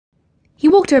He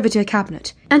walked over to a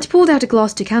cabinet and pulled out a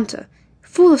glass decanter,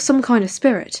 full of some kind of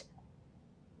spirit.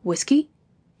 "Whiskey?"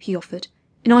 he offered,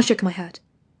 and I shook my head.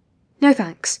 "No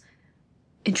thanks."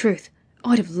 In truth,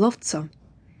 I'd have loved some.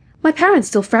 My parents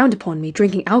still frowned upon me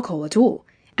drinking alcohol at all,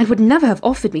 and would never have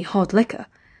offered me hard liquor,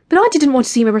 but I didn't want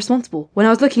to seem irresponsible when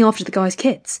I was looking after the guy's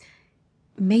kids.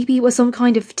 Maybe it was some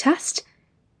kind of test?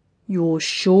 "You're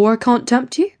sure I can't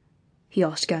tempt you?" he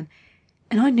asked again,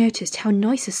 and I noticed how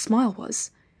nice his smile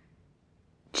was.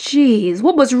 Jeez,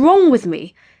 what was wrong with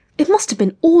me? It must have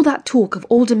been all that talk of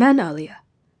older men earlier.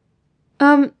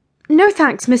 No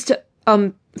thanks, Mr.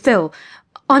 Phil.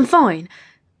 I'm fine."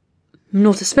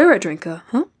 "Not a spirit drinker,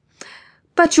 huh?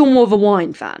 Bet you're more of a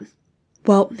wine fan.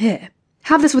 Well, here,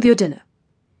 have this with your dinner."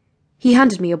 He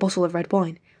handed me a bottle of red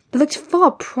wine that looked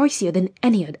far pricier than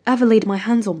any I'd ever laid my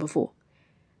hands on before.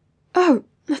 "Oh,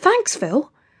 thanks,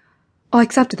 Phil." I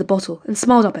accepted the bottle and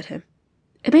smiled up at him.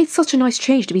 It made such a nice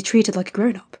change to be treated like a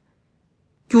grown-up.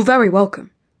 "You're very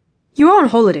welcome. You're on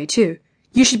holiday too.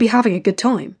 You should be having a good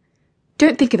time.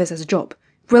 Don't think of this as a job.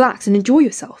 Relax and enjoy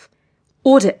yourself.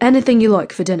 Order anything you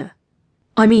like for dinner.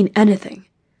 I mean anything.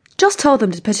 Just tell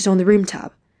them to put it on the room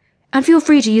tab. And feel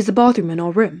free to use the bathroom in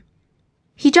our room."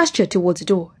 He gestured towards a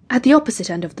door at the opposite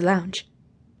end of the lounge.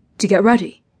 "To get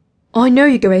ready. I know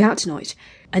you're going out tonight,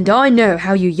 and I know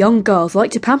how you young girls like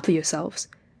to pamper yourselves.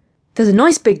 There's a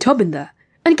nice big tub in there,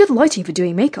 and good lighting for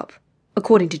doing makeup,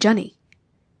 according to Jenny."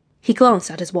 He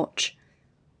glanced at his watch.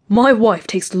 "My wife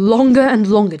takes longer and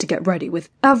longer to get ready with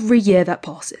every year that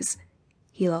passes."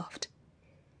 He laughed.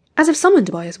 As if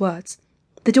summoned by his words,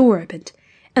 the door opened,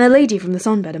 and a lady from the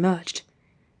sunbed emerged.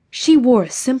 She wore a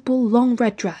simple, long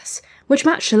red dress which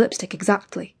matched her lipstick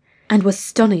exactly, and was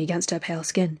stunning against her pale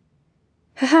skin.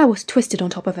 Her hair was twisted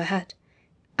on top of her head,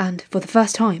 and, for the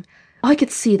first time, I could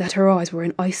see that her eyes were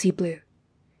an icy blue.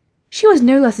 She was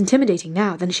no less intimidating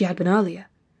now than she had been earlier.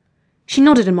 She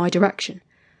nodded in my direction,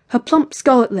 her plump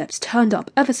scarlet lips turned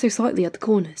up ever so slightly at the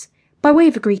corners, by way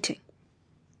of a greeting.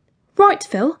 "Right,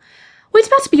 Phil, we'd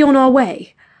better be on our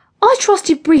way. I trust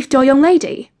you've briefed our young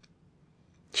lady."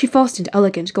 She fastened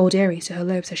elegant gold earrings to her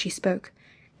lobes as she spoke,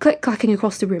 click-clacking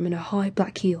across the room in her high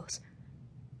black heels.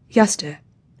 "Yes, dear,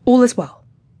 all is well,"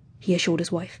 he assured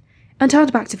his wife, and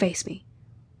turned back to face me.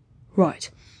 "Right.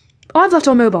 I've left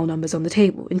our mobile numbers on the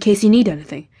table in case you need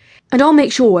anything, and I'll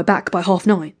make sure we're back by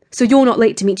 9:30, so you're not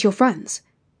late to meet your friends.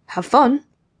 Have fun."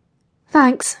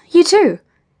 "Thanks, you too,"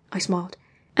 I smiled,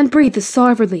 and breathed a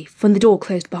sigh of relief when the door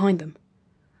closed behind them.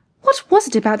 What was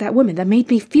it about that woman that made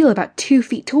me feel about 2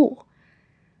 feet tall?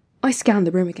 I scanned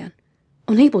the room again,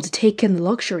 unable to take in the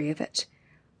luxury of it.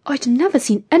 I'd never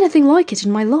seen anything like it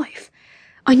in my life.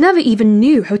 I never even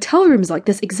knew hotel rooms like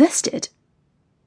this existed.